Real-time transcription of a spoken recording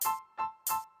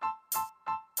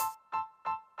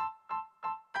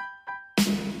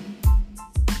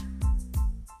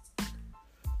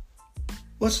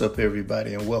What's up,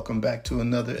 everybody, and welcome back to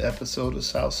another episode of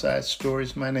Southside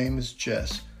Stories. My name is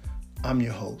Jess. I'm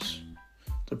your host.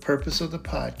 The purpose of the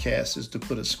podcast is to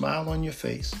put a smile on your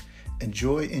face and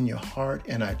joy in your heart,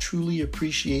 and I truly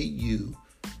appreciate you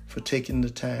for taking the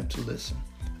time to listen.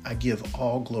 I give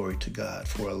all glory to God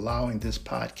for allowing this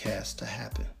podcast to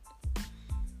happen.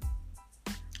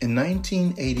 In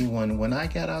 1981, when I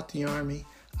got out the Army,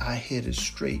 I headed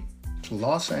straight to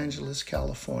Los Angeles,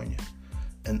 California,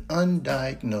 an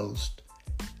undiagnosed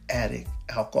addict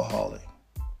alcoholic.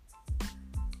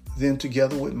 Then,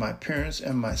 together with my parents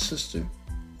and my sister,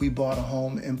 we bought a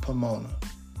home in Pomona.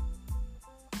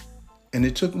 And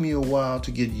it took me a while to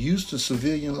get used to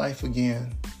civilian life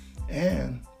again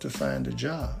and to find a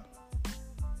job.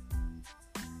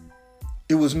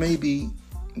 It was maybe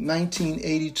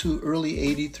 1982, early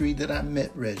 83 that I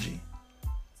met Reggie.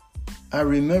 I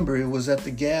remember it was at the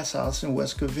gas house in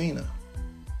West Covina.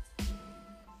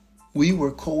 We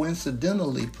were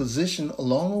coincidentally positioned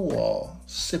along a wall,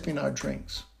 sipping our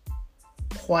drinks,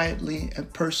 quietly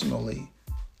and personally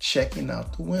checking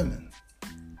out the women.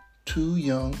 Two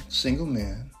young single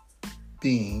men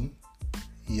being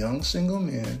young single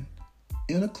men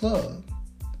in a club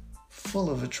full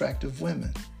of attractive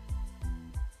women.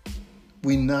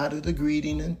 We nodded a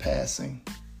greeting in passing,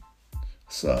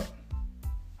 sup,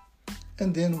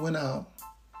 and then went out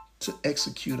to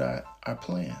execute our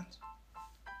plans.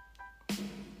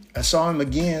 I saw him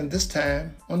again, this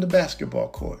time on the basketball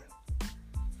court.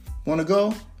 Want to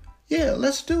go? Yeah,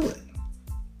 let's do it.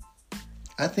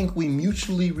 I think we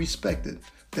mutually respected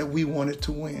that we wanted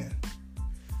to win.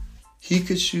 He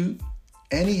could shoot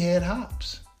and he had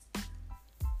hops.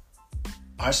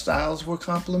 Our styles were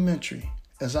complementary,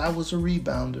 as I was a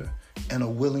rebounder and a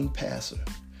willing passer.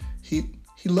 He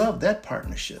loved that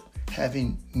partnership,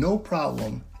 having no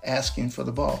problem asking for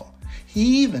the ball.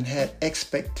 He even had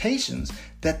expectations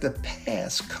that the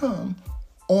pass come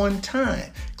on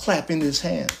time, clapping his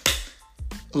hand,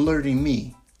 alerting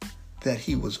me that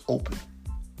he was open.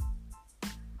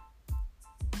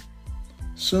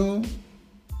 Soon,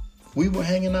 we were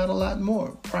hanging out a lot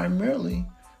more, primarily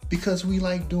because we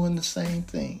liked doing the same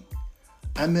thing.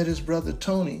 I met his brother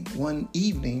Tony one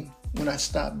evening when I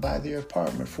stopped by their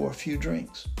apartment for a few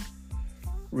drinks.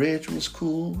 Reg was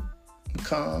cool and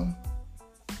calm,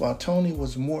 while Tony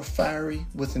was more fiery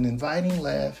with an inviting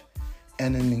laugh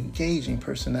and an engaging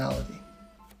personality.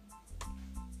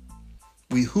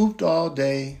 We hooped all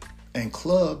day and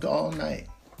clubbed all night,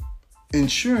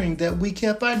 ensuring that we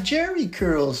kept our jerry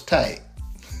curls tight.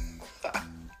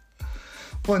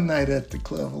 One night at the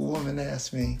club, a woman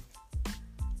asked me,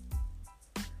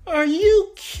 "Are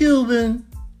you Cuban?"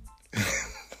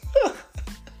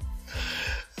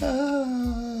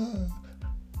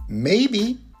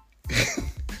 Maybe.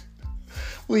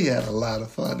 We had a lot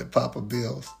of fun at Papa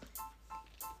Bill's.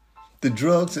 The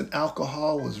drugs and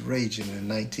alcohol was raging in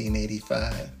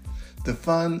 1985. The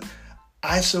fun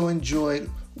I so enjoyed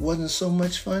wasn't so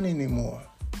much fun anymore.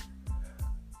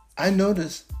 I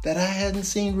noticed that I hadn't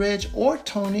seen Reg or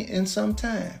Tony in some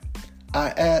time.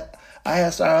 I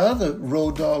asked our other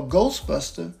road dog,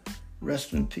 Ghostbuster,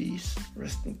 rest in peace,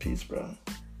 bro,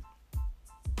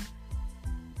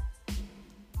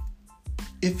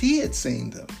 if he had seen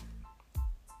them.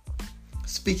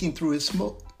 Speaking through his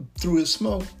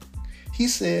smoke, he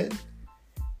said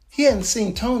he hadn't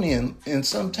seen Tony in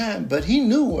some time, but he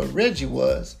knew where Reggie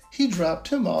was. He dropped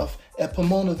him off at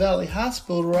Pomona Valley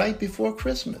Hospital right before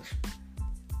Christmas.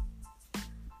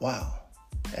 Wow,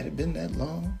 had it been that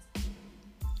long?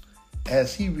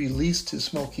 As he released his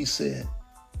smoke, he said,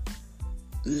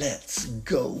 "Let's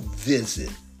go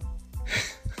visit."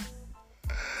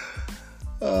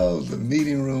 Oh, the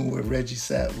meeting room where Reggie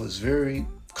sat was very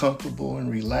comfortable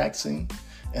and relaxing,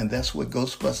 and that's what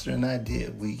Ghostbuster and I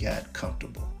did. We got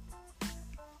comfortable.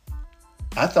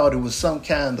 I thought it was some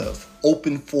kind of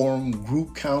open forum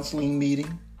group counseling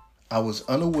meeting. I was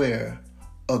unaware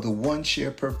of the one share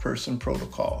per person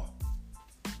protocol.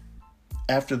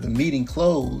 After the meeting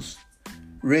closed,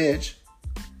 Reg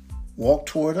walked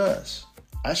toward us.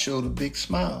 I showed a big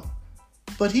smile,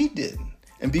 but he didn't.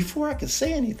 And before I could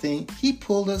say anything, he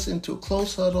pulled us into a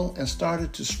close huddle and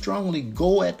started to strongly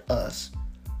go at us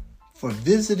for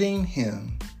visiting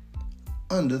him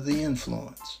under the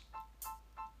influence.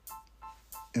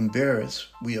 Embarrassed,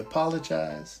 we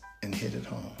apologized and headed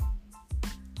home.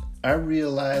 I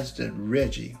realized that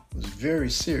Reggie was very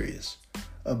serious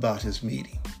about his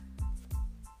meeting.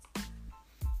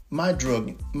 My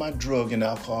drug and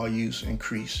alcohol use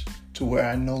increased to where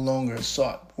I no longer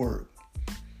sought work.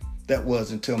 That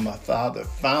was until my father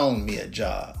found me a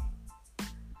job.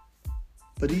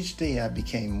 But each day I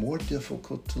became more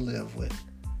difficult to live with.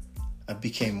 I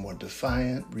became more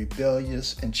defiant,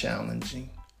 rebellious, and challenging.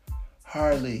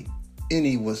 Hardly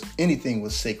anything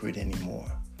was sacred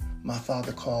anymore. My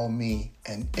father called me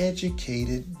an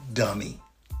educated dummy.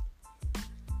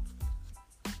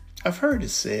 I've heard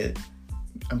it said,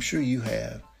 I'm sure you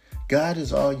have, God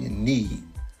is all you need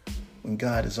when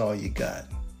God is all you got.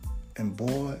 And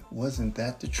boy, wasn't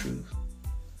that the truth.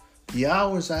 The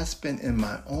hours I spent in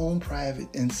my own private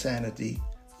insanity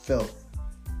felt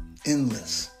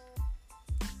endless.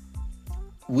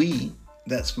 We,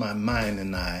 that's my mind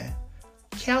and I,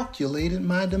 calculated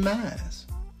my demise.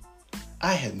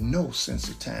 I had no sense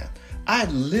of time. I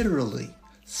literally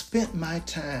spent my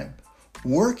time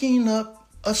working up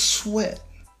a sweat,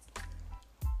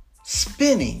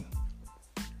 spinning,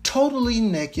 totally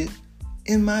naked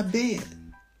in my bed.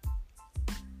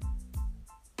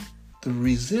 The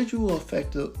residual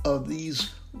effect of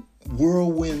these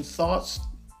whirlwind thoughts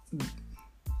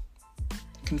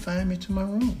confined me to my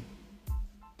room.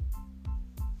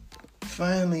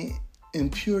 Finally, in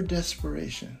pure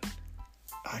desperation,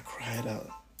 I cried out,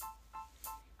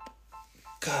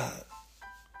 God,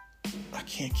 I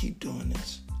can't keep doing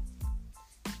this.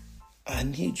 I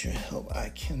need your help. I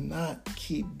cannot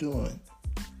keep doing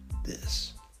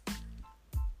this.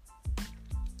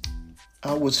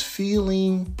 I was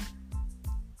feeling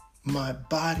my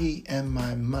body and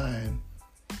my mind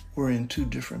were in two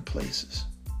different places.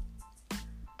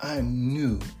 I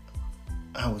knew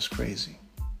I was crazy.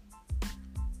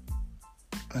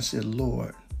 I said,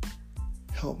 Lord,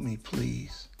 help me,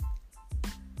 please.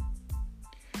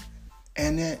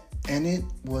 And it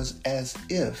was as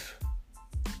if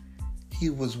he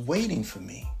was waiting for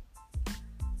me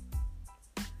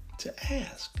to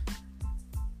ask.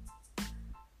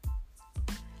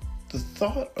 The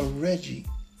thought of Reggie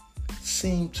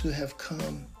seemed to have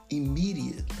come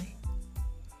immediately.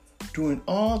 During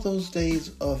all those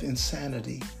days of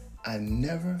insanity, I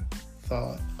never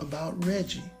thought about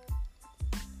Reggie.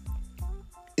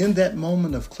 In that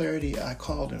moment of clarity, I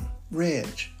called him, Reg,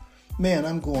 man,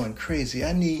 I'm going crazy.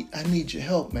 I need your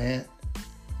help, man.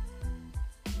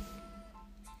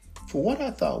 For what I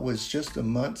thought was just a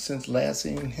month since last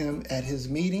seeing him at his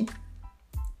meeting,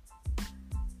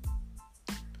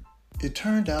 it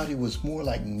turned out it was more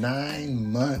like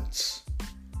 9 months.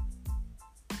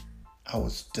 I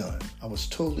was done. I was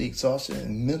totally exhausted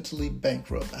and mentally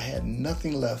bankrupt. I had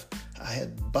nothing left. I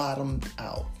had bottomed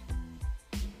out.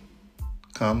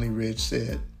 Calmly, Reg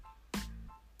said,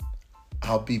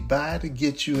 I'll be by to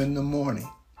get you in the morning,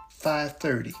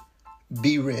 5:30.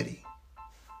 Be ready.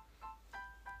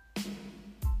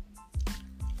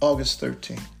 August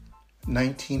 13,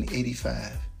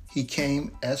 1985. He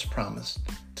came, as promised,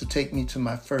 to take me to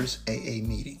my first AA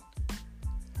meeting.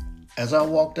 As I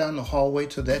walked down the hallway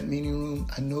to that meeting room,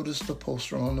 I noticed a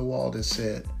poster on the wall that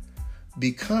said,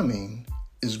 "Becoming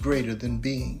is greater than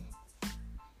being."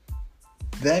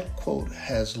 That quote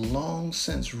has long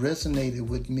since resonated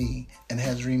with me and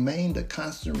has remained a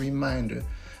constant reminder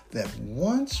that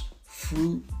once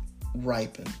fruit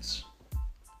ripens,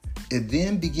 it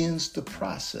then begins the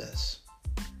process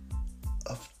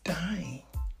of dying.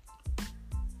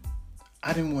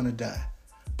 I didn't want to die.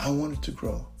 I wanted to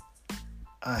grow.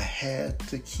 I had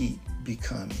to keep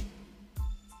becoming.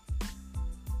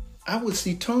 I would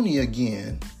see Tony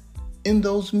again in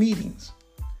those meetings.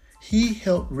 He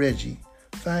helped Reggie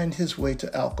find his way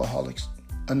to Alcoholics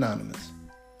Anonymous.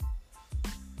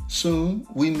 Soon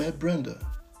we met Brenda,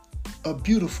 a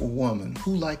beautiful woman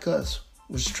who, like us,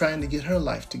 was trying to get her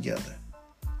life together.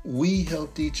 We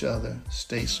helped each other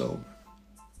stay sober.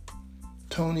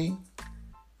 Tony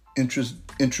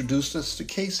introduced us to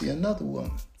Casey, another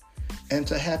woman, and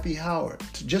to Happy Howard,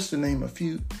 just to name a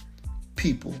few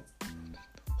people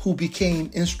who became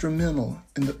instrumental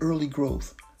in the early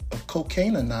growth of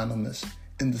Cocaine Anonymous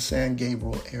in the San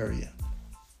Gabriel area.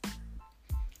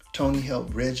 Tony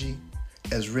helped Reggie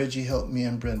as Reggie helped me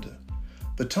and Brenda.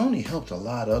 But Tony helped a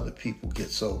lot of other people get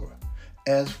sober,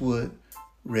 as would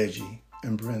Reggie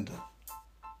and Brenda.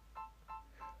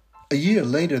 A year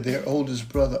later, their oldest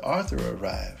brother Arthur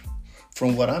arrived.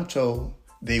 From what I'm told,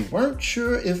 they weren't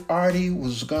sure if Artie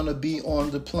was going to be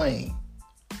on the plane.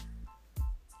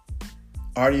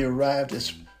 Artie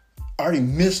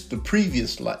missed the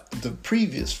previous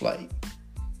flight.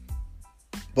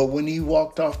 But when he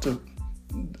walked out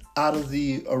of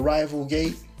the arrival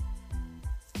gate,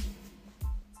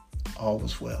 all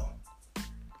was well.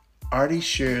 Artie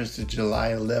shares the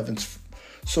July 11th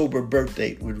sober birth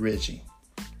date with Reggie.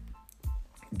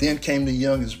 Then came the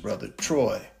youngest brother,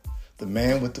 Troy, the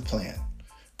man with the plan.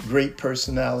 Great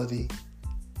personality.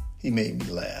 He made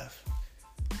me laugh.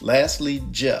 Lastly,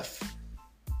 Jeff.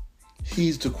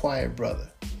 He's the quiet brother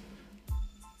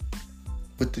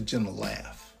with the gentle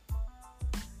laugh.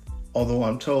 Although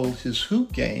I'm told his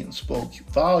hoop game spoke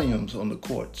volumes on the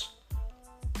courts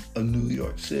of New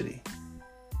York City.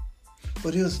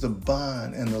 But it was the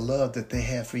bond and the love that they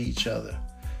had for each other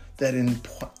that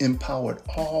empowered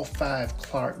all 5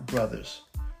 Clark brothers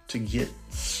to get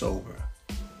sober.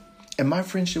 And my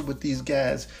friendship with these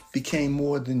guys became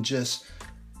more than just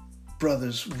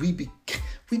brothers. We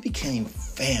became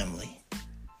family.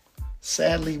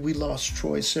 Sadly, we lost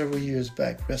Troy several years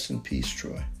back. Rest in peace,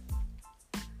 Troy.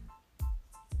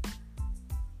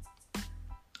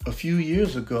 A few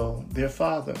years ago, their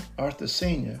father, Arthur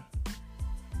Sr.,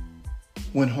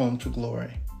 went home to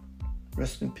glory.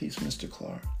 Rest in peace, Mr.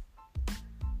 Clark.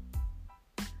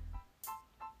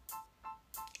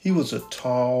 He was a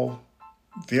tall,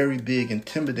 very big,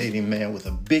 intimidating man with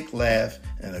a big laugh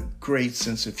and a great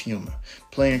sense of humor.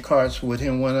 Playing cards with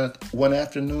him one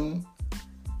afternoon,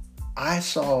 I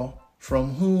saw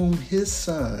from whom his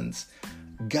sons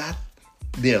got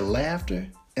their laughter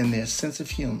and their sense of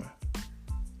humor.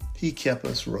 He kept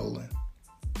us rolling.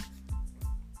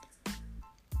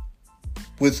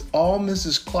 With all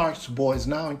Mrs. Clark's boys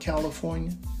now in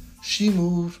California, she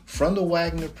moved from the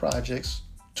Wagner Projects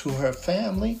to her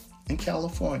family in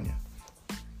California.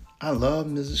 I love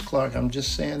Mrs. Clark. I'm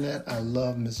just saying that. I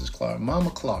love Mrs. Clark.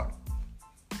 Mama Clark,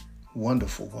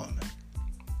 wonderful woman.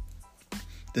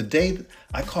 The day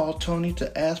I called Tony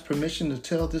to ask permission to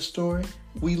tell this story,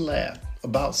 we laughed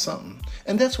about something.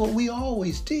 And that's what we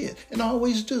always did and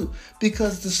always do,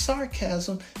 because the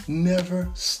sarcasm never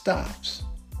stops.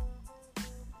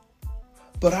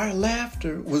 But our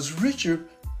laughter was richer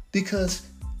because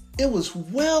it was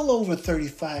well over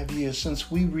 35 years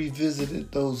since we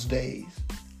revisited those days.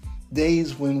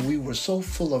 Days when we were so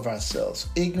full of ourselves,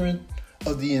 ignorant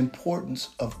of the importance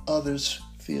of others'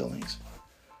 feelings.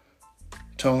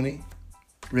 Tony,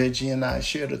 Reggie, and I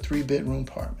shared a 3-bedroom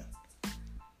apartment.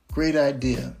 Great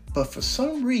idea, but for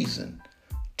some reason,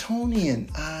 Tony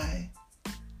and I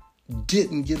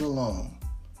didn't get along.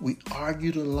 We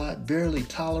argued a lot, barely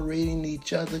tolerating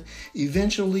each other.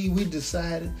 Eventually, we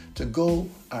decided to go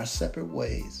our separate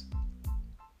ways.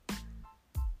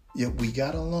 Yet we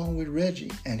got along with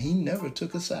Reggie, and he never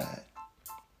took a side.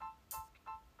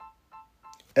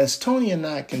 As Tony and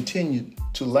I continued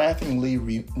to laughingly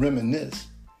reminisce,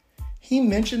 he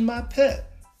mentioned my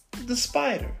pet, the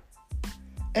spider.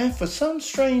 And for some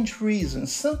strange reason,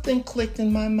 something clicked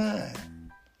in my mind.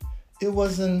 It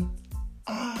was an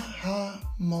aha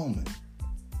moment.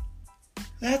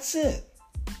 That's it.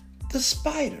 The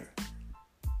spider.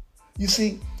 You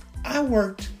see, I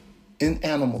worked in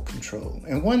animal control,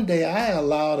 and one day I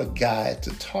allowed a guy to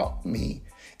talk me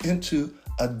into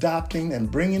adopting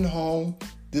and bringing home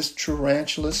this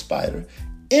tarantula spider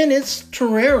in its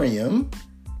terrarium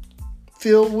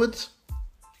filled with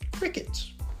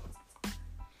crickets.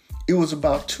 It was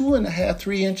about 2.5,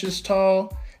 3 inches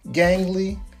tall,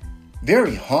 gangly,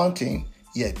 very haunting,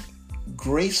 yet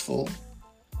graceful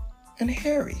and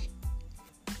hairy.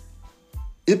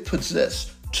 It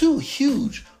possessed 2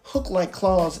 huge hook-like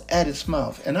claws at its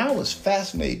mouth, and I was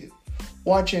fascinated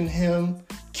watching him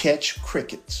catch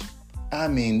crickets. I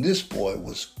mean, this boy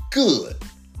was good.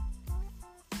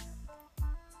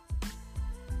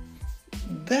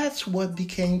 That's what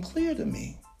became clear to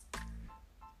me.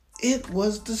 It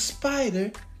was the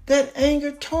spider that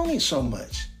angered Tony so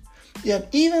much. Yet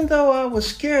even though I was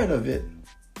scared of it,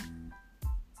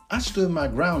 I stood my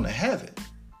ground to have it.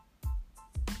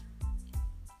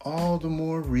 All the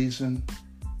more reason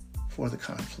for the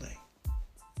conflict.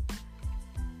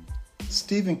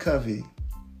 Stephen Covey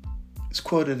is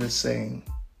quoted as saying,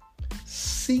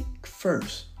 "Seek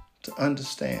first to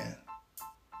understand,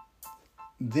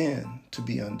 then to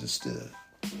be understood."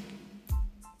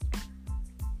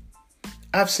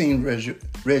 I've seen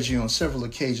Reggie on several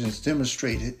occasions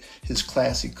demonstrate his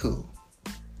classy cool.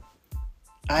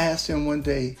 I asked him one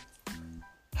day,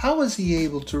 how was he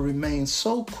able to remain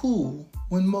so cool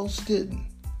when most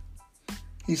didn't?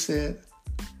 He said,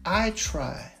 "I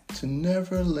try to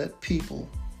never let people,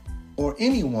 or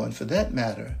anyone for that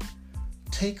matter,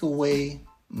 take away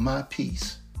my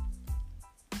peace."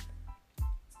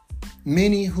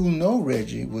 Many who know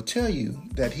Reggie will tell you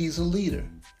that he's a leader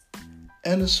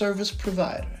and a service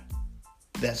provider.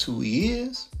 That's who he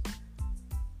is.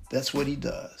 That's what he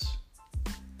does.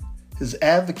 His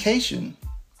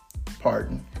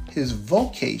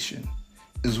vocation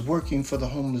is working for the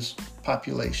homeless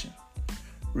population.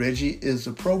 Reggie is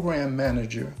the program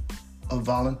manager of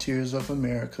Volunteers of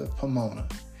America, Pomona.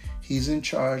 He's in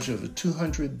charge of a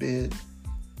 200-bed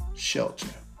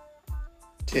shelter.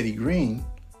 Teddy Green,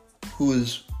 who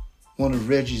is one of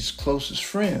Reggie's closest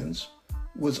friends,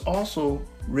 was also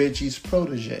Reggie's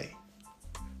protege.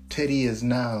 Teddy is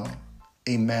now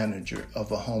a manager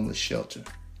of a homeless shelter.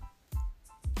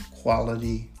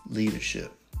 Quality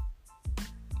leadership.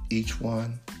 Each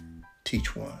one,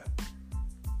 teach one.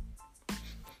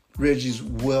 Reggie's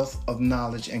wealth of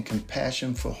knowledge and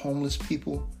compassion for homeless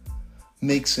people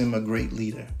makes him a great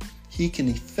leader. He can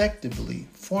effectively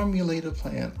formulate a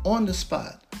plan on the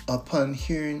spot upon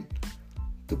hearing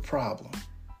the problem.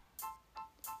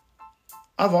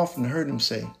 I've often heard him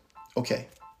say, okay,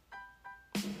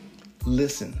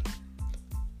 listen,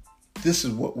 this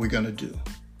is what we're going to do.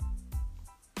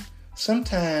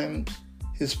 Sometimes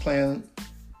his plan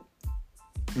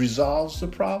resolves the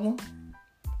problem,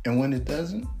 and when it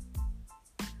doesn't,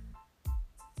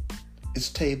 it's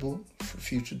tabled for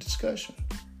future discussion.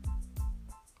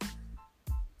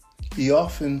 He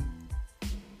often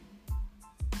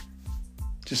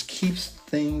just keeps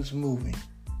things moving.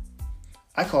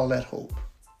 I call that hope.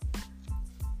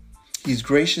 He's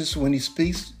gracious when he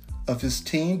speaks of his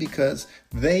team because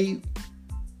they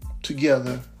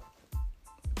together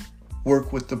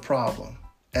work with the problem,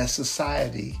 as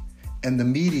society and the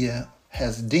media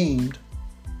has deemed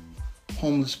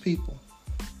homeless people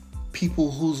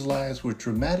whose lives were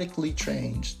dramatically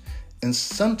changed, and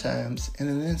sometimes in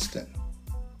an instant.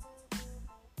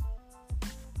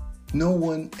 No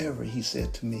one ever, he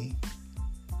said to me,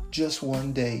 just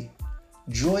one day,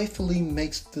 joyfully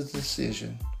makes the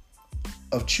decision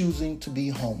of choosing to be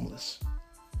homeless.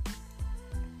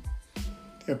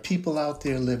 There are people out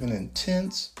there living in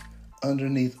tents,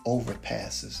 underneath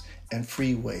overpasses and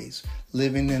freeways,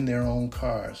 living in their own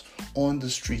cars, on the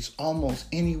streets, almost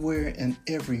anywhere and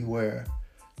everywhere,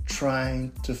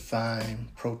 trying to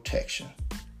find protection.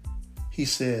 He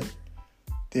said,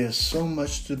 there's so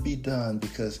much to be done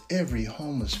because every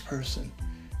homeless person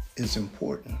is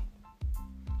important.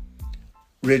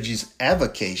 Reggie's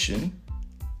avocation,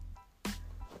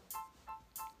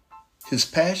 his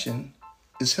passion,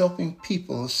 is helping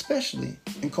people, especially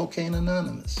in Cocaine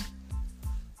Anonymous.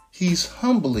 He's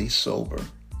humbly sober,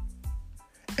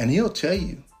 and he'll tell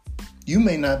you, you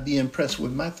may not be impressed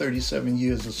with my 37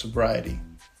 years of sobriety,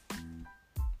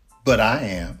 but I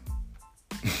am.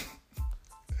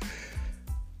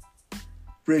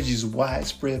 Reggie's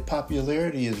widespread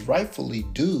popularity is rightfully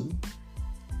due,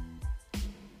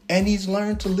 and he's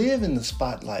learned to live in the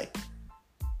spotlight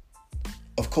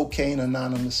of Cocaine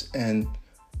Anonymous and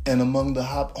among the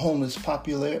homeless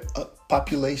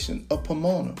population of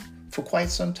Pomona for quite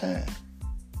some time.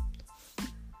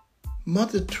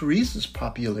 Mother Teresa's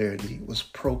popularity was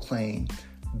proclaimed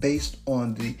based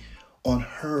on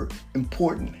her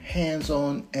important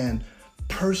hands-on and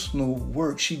personal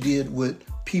work she did with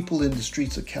people in the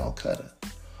streets of Calcutta,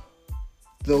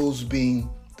 those being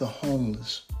the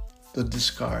homeless, the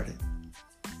discarded,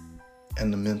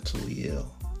 and the mentally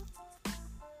ill.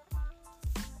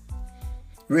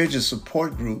 Reggie's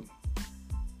support group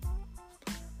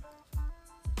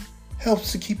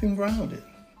helps to keep him grounded.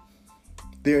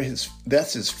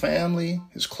 That's his family,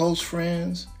 his close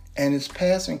friends, and his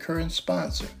past and current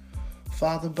sponsor,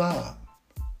 Father Bob.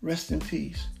 Rest in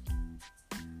peace.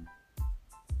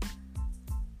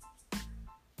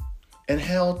 And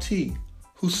Hal T.,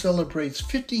 who celebrates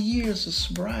 50 years of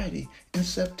sobriety in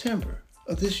September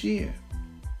of this year.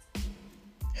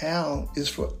 Hal is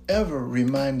forever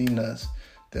reminding us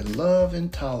that love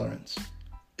and tolerance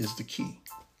is the key.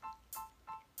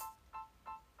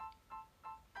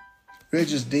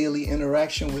 Reggie's daily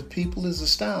interaction with people is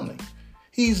astounding.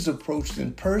 He's approached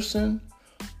in person,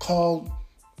 called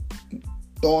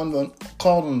on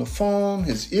the phone,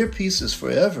 his earpiece is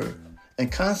forever and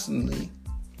constantly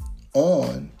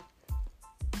on.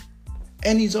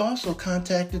 And he's also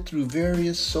contacted through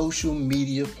various social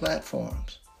media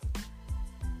platforms.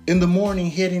 In the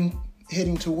morning,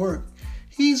 heading to work,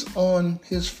 he's on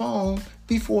his phone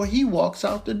before he walks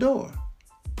out the door.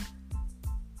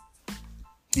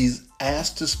 He's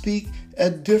asked to speak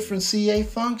at different CA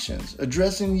functions,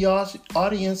 addressing the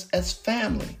audience as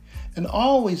family, and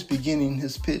always beginning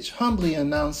his pitch humbly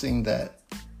announcing that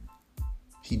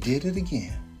he did it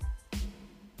again.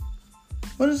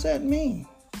 What does that mean?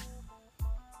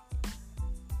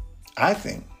 I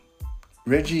think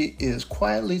Reggie is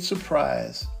quietly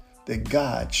surprised that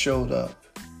God showed up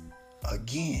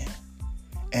again.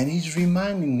 And he's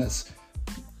reminding us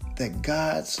that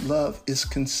God's love is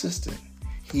consistent.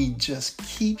 He just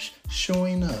keeps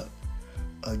showing up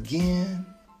again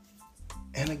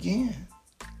and again.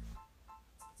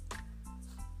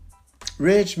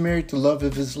 Reg married the love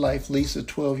of his life, Lisa,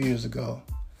 12 years ago.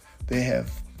 They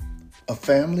have a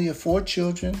family of 4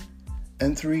 children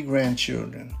and 3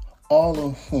 grandchildren, all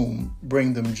of whom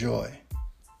bring them joy.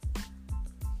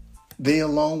 They,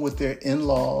 along with their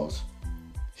in-laws,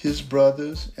 his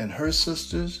brothers and her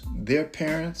sisters, their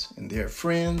parents and their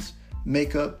friends,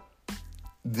 make up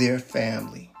their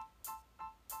family.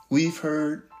 We've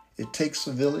heard it takes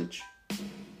a village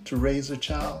to raise a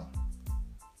child.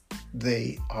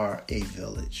 They are a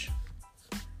village.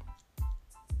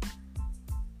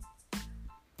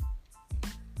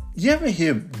 You ever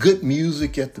hear good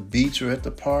music at the beach or at the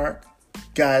park?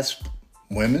 Guys,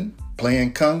 women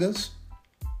playing congas?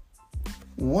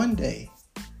 One day,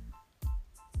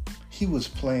 he was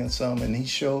playing some and he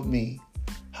showed me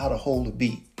how to hold a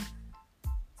beat.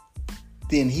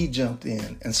 Then he jumped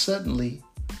in and suddenly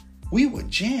we were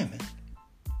jamming.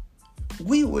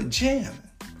 We were jamming.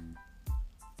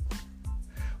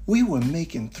 We were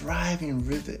making thriving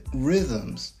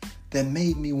rhythms that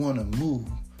made me want to move.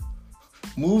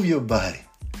 Move your body.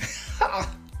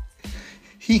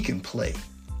 He can play.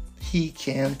 He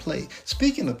can play.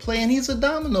 Speaking of playing, he's a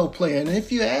domino player. And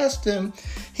if you asked him,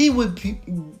 he would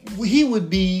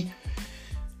be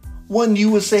one you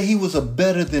would say he was a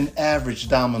better than average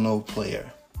domino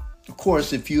player. Of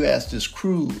course, if you asked his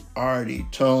crew, Artie,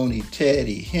 Tony,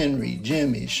 Teddy, Henry,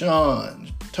 Jimmy,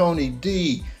 Sean, Tony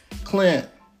D, Clint,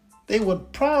 they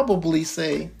would probably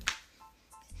say,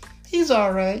 he's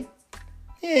all right.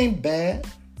 He ain't bad.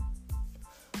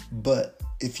 But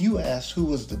if you ask who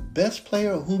was the best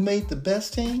player or who made the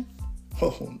best team,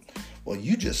 well,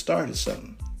 you just started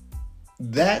something.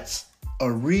 That's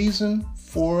a reason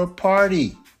for a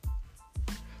party.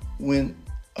 When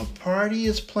a party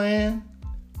is planned,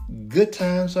 good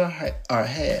times are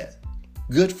had.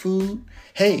 Good food.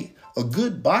 Hey, a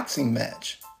good boxing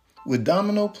match with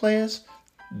domino players,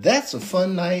 that's a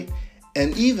fun night.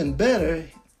 And even better,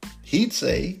 he'd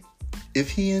say, if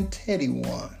he and Teddy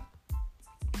won.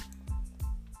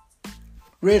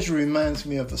 Reggie reminds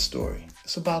me of a story.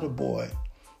 It's about a boy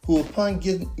who, upon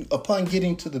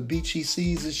getting to the beach, he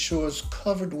sees its shores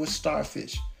covered with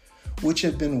starfish, which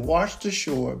had been washed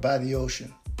ashore by the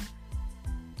ocean.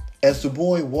 As the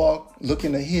boy walked,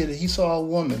 looking ahead, he saw a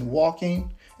woman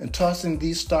walking and tossing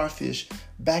these starfish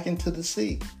back into the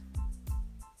sea.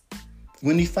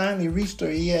 When he finally reached her,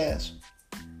 he asked,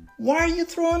 "Why are you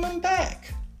throwing them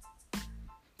back?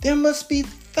 There must be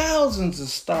thousands of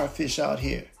starfish out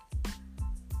here.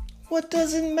 What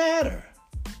does it matter?"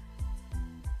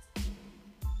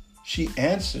 She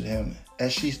answered him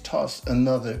as she tossed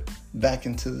another back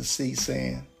into the sea,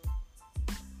 saying,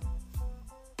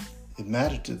 "It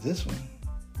mattered to this one."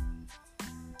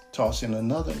 Tossing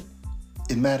another,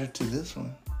 "It mattered to this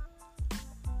one.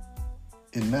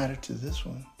 It mattered to this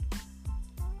one."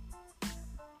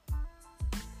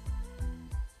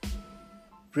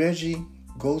 Reggie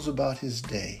goes about his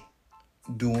day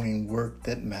doing work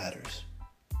that matters.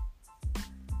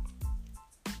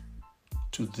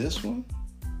 To this one,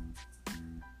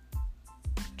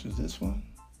 to this one,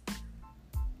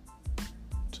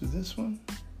 to this one.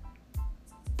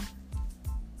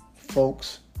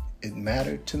 Folks, it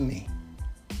mattered to me.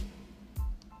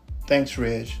 Thanks,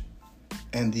 Reg,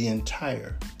 and the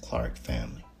entire Clark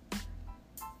family.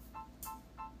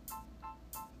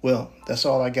 Well, that's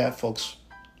all I got, folks.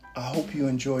 I hope you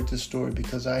enjoyed this story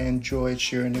because I enjoyed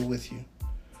sharing it with you.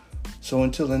 So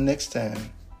until the next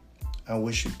time, I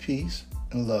wish you peace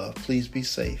and love. Please be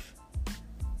safe.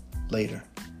 Later.